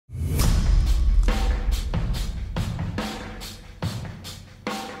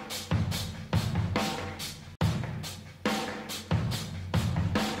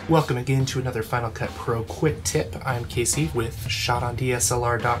Welcome again to another Final Cut Pro quick tip. I'm Casey with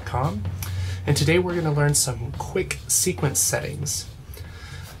ShotOnDSLR.com, and today we're going to learn some quick sequence settings.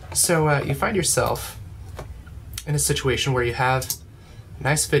 So you find yourself in a situation where you have a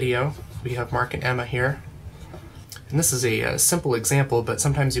nice video. We have Mark and Emma here, and this is a simple example, but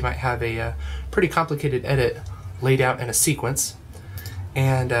sometimes you might have a pretty complicated edit laid out in a sequence,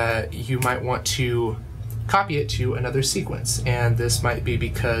 and you might want to copy it to another sequence, and this might be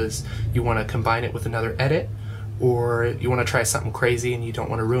because you want to combine it with another edit, or you want to try something crazy and you don't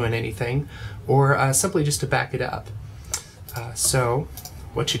want to ruin anything, or simply just to back it up. So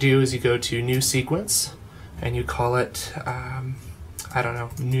what you do is you go to New Sequence and you call it, I don't know,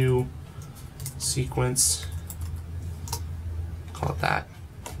 New Sequence, call it that.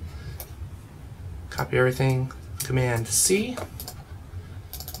 Copy everything, Command C,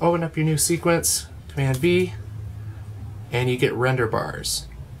 open up your new sequence, Command V, and you get render bars.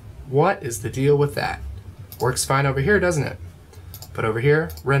 What is the deal with that? Works fine over here, doesn't it? But over here,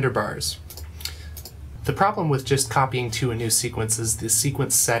 render bars. The problem with just copying to a new sequence is the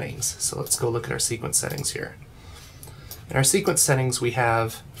sequence settings. So let's go look at our sequence settings here. In our sequence settings, we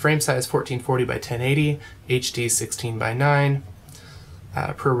have frame size 1440 by 1080, HD 16 by 9,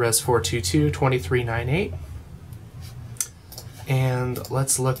 ProRes 422, 2398. And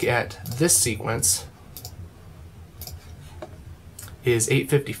let's look at this sequence. Is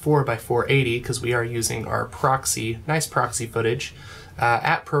 854 by 480 because we are using our proxy, nice proxy footage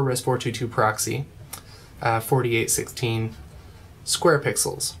at ProRes 422 proxy, 4816 square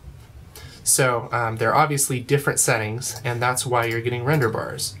pixels. So they're obviously different settings, and that's why you're getting render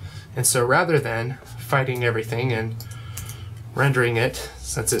bars. And so rather than fighting everything and rendering it,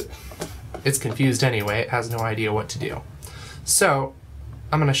 since it's confused anyway, it has no idea what to do. So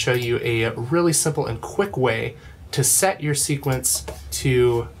I'm going to show you a really simple and quick way to set your sequence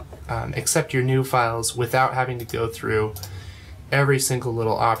to accept your new files without having to go through every single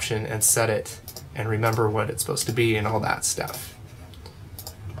little option and set it and remember what it's supposed to be and all that stuff.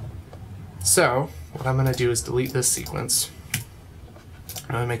 So what I'm going to do is delete this sequence.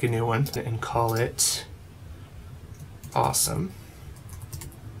 I'm going to make a new one and call it Awesome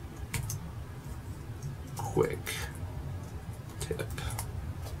Quick Tip.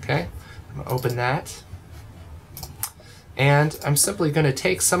 Okay, I'm going to open that. And I'm simply going to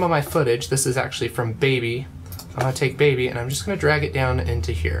take some of my footage. This is actually from Baby. I'm going to take Baby and I'm just going to drag it down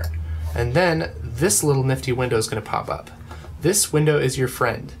into here. And then this little nifty window is going to pop up. This window is your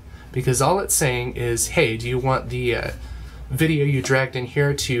friend because all it's saying is, hey, do you want the video you dragged in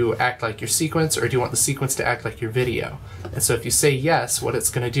here to act like your sequence, or do you want the sequence to act like your video? And so if you say yes, what it's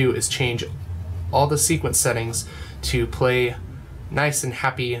going to do is change all the sequence settings to play nice and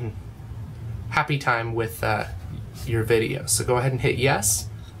happy time with your video. So go ahead and hit yes,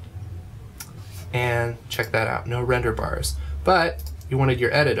 and check that out, no render bars. But you wanted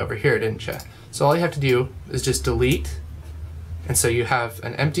your edit over here, didn't you? So all you have to do is just delete, and so you have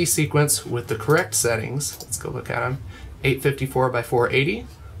an empty sequence with the correct settings. Let's go look at them. 854 by 480,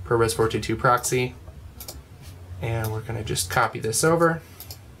 ProRes 422 proxy, and we're gonna just copy this over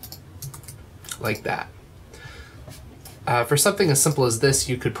like that. For something as simple as this,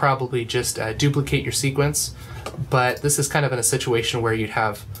 you could probably just duplicate your sequence, but this is kind of in a situation where you'd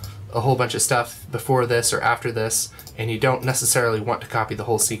have a whole bunch of stuff before this or after this, and you don't necessarily want to copy the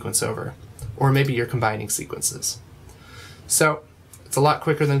whole sequence over. Or maybe you're combining sequences. So it's a lot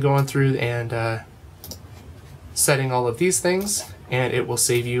quicker than going through and setting all of these things, and it will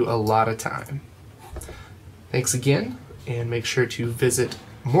save you a lot of time. Thanks again, and make sure to visit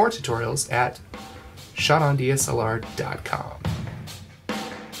more tutorials at ShotOnDSLR.com.